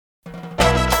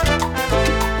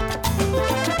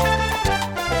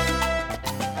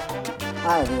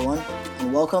Hi, everyone,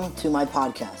 and welcome to my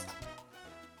podcast,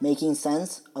 Making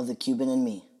Sense of the Cuban in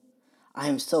Me. I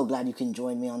am so glad you can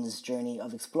join me on this journey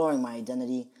of exploring my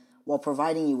identity while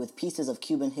providing you with pieces of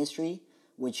Cuban history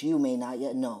which you may not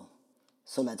yet know.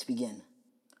 So let's begin.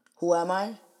 Who am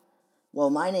I? Well,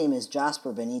 my name is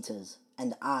Jasper Benitez,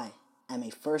 and I am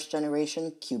a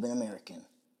first-generation Cuban American.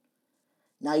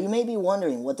 Now, you may be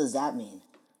wondering, what does that mean?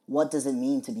 What does it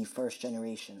mean to be first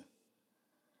generation?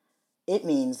 It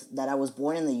means that I was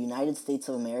born in the United States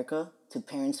of America to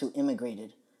parents who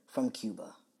immigrated from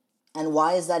Cuba. And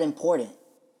why is that important?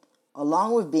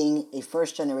 Along with being a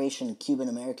first-generation Cuban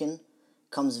American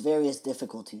comes various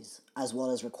difficulties as well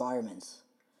as requirements.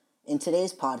 In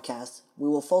today's podcast, we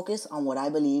will focus on what I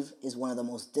believe is one of the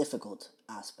most difficult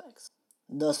aspects.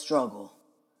 The struggle.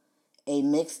 A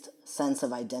mixed sense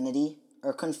of identity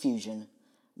or confusion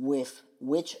with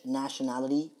which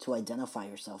nationality to identify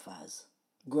yourself as.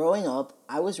 Growing up,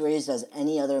 I was raised as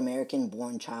any other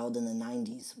American-born child in the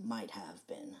 90s might have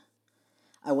been.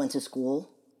 I went to school,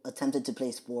 attempted to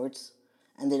play sports,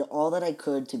 and did all that I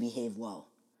could to behave well.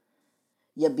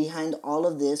 Yet behind all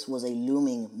of this was a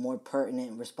looming, more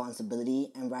pertinent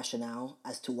responsibility and rationale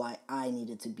as to why I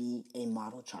needed to be a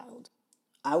model child.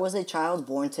 I was a child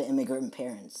born to immigrant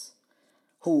parents,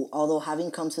 who, although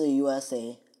having come to the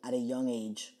USA at a young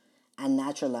age and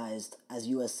naturalized as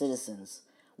U.S. citizens,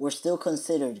 were still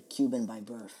considered Cuban by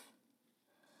birth.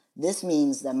 This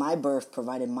means that my birth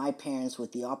provided my parents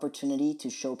with the opportunity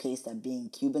to showcase that being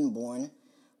Cuban-born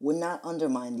would not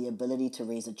undermine the ability to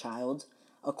raise a child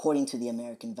according to the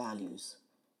American values.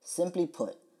 Simply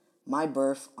put, my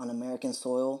birth on American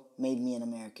soil made me an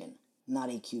American,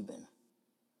 not a Cuban.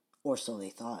 Or so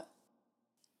they thought.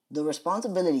 The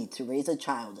responsibility to raise a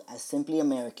child as simply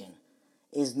American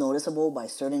is noticeable by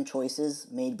certain choices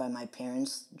made by my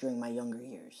parents during my younger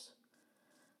years.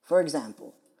 For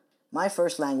example, my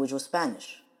first language was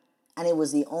Spanish, and it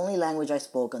was the only language I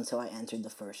spoke until I entered the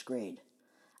first grade,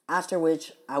 after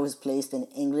which I was placed in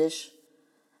English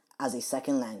as a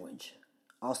second language,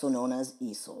 also known as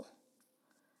ESOL.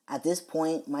 At this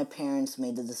point, my parents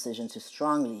made the decision to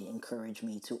strongly encourage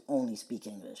me to only speak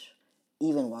English,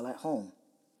 even while at home.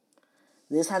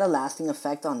 This had a lasting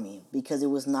effect on me because it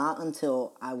was not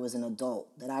until I was an adult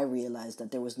that I realized that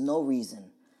there was no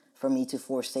reason for me to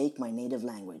forsake my native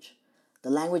language, the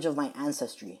language of my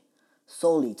ancestry,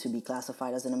 solely to be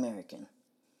classified as an American.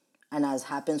 And as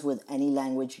happens with any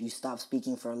language you stop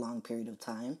speaking for a long period of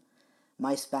time,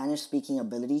 my Spanish-speaking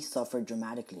ability suffered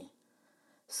dramatically.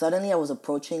 Suddenly I was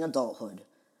approaching adulthood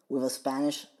with a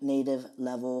Spanish native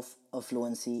level of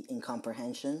fluency in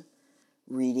comprehension,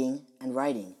 reading, and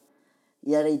writing,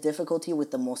 yet a difficulty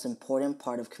with the most important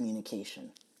part of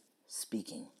communication,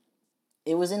 speaking.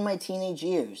 It was in my teenage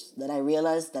years that I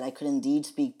realized that I could indeed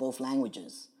speak both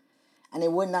languages, and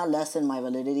it would not lessen my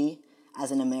validity as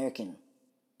an American,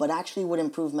 but actually would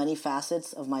improve many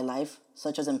facets of my life,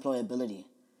 such as employability.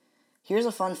 Here's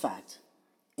a fun fact.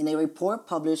 In a report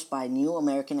published by New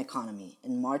American Economy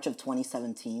in March of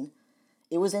 2017,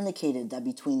 it was indicated that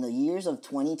between the years of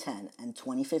 2010 and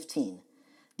 2015,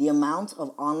 the amount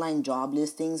of online job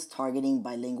listings targeting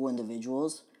bilingual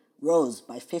individuals rose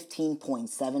by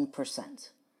 15.7%.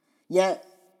 Yet,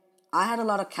 I had a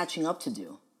lot of catching up to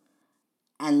do.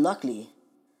 And luckily,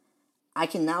 I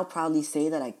can now proudly say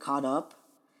that I caught up,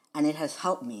 and it has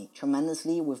helped me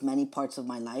tremendously with many parts of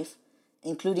my life,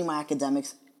 including my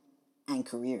academics and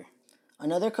career.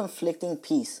 Another conflicting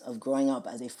piece of growing up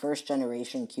as a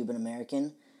first-generation Cuban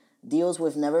American deals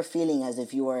with never feeling as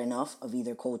if you are enough of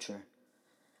either culture.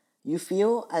 You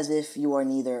feel as if you are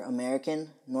neither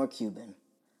American nor Cuban.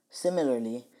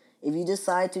 Similarly, if you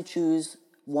decide to choose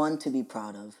one to be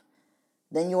proud of,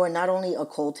 then you are not only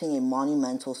occulting a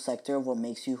monumental sector of what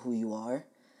makes you who you are,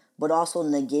 but also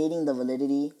negating the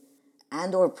validity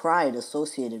and or pride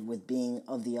associated with being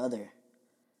of the other.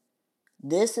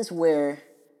 This is where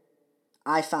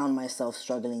I found myself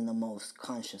struggling the most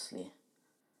consciously.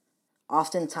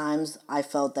 Oftentimes, I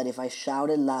felt that if I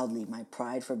shouted loudly my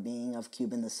pride for being of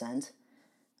Cuban descent,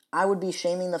 I would be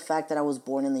shaming the fact that I was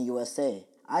born in the USA.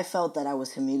 I felt that I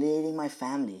was humiliating my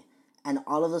family and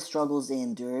all of the struggles they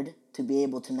endured to be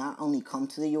able to not only come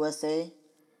to the USA,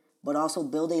 but also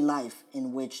build a life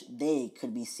in which they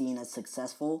could be seen as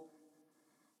successful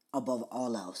above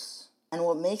all else. And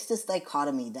what makes this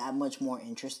dichotomy that much more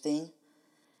interesting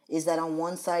is that on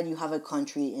one side you have a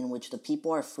country in which the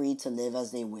people are free to live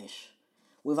as they wish,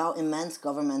 without immense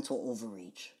governmental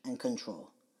overreach and control.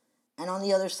 And on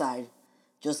the other side,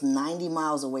 just 90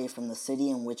 miles away from the city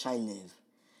in which I live,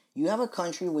 you have a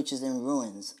country which is in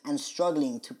ruins and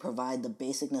struggling to provide the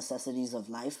basic necessities of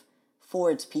life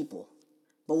for its people.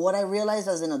 But what I realized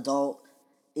as an adult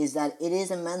is that it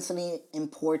is immensely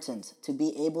important to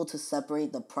be able to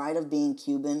separate the pride of being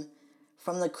Cuban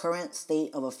from the current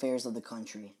state of affairs of the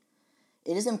country.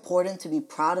 It is important to be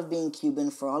proud of being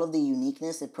Cuban for all of the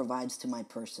uniqueness it provides to my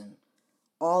person,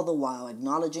 all the while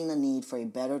acknowledging the need for a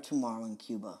better tomorrow in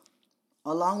Cuba.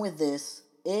 Along with this,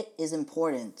 it is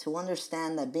important to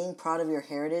understand that being proud of your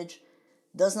heritage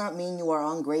does not mean you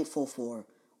are ungrateful for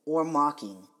or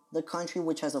mocking the country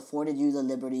which has afforded you the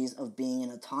liberties of being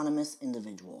an autonomous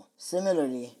individual.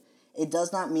 Similarly, it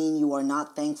does not mean you are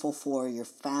not thankful for your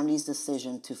family's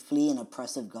decision to flee an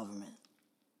oppressive government.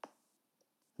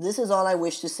 This is all I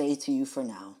wish to say to you for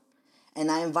now, and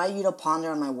I invite you to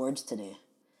ponder on my words today.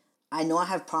 I know I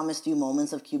have promised you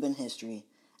moments of Cuban history,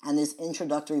 and this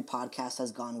introductory podcast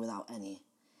has gone without any.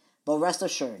 But rest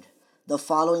assured, the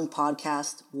following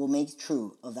podcast will make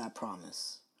true of that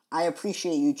promise. I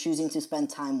appreciate you choosing to spend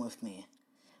time with me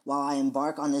while I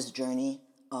embark on this journey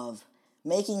of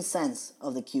making sense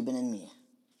of the Cuban in me.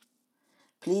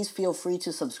 Please feel free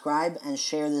to subscribe and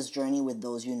share this journey with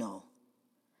those you know.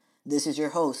 This is your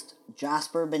host,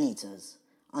 Jasper Benitez.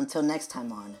 Until next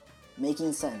time on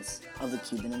Making Sense of the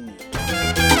Cuban in Me.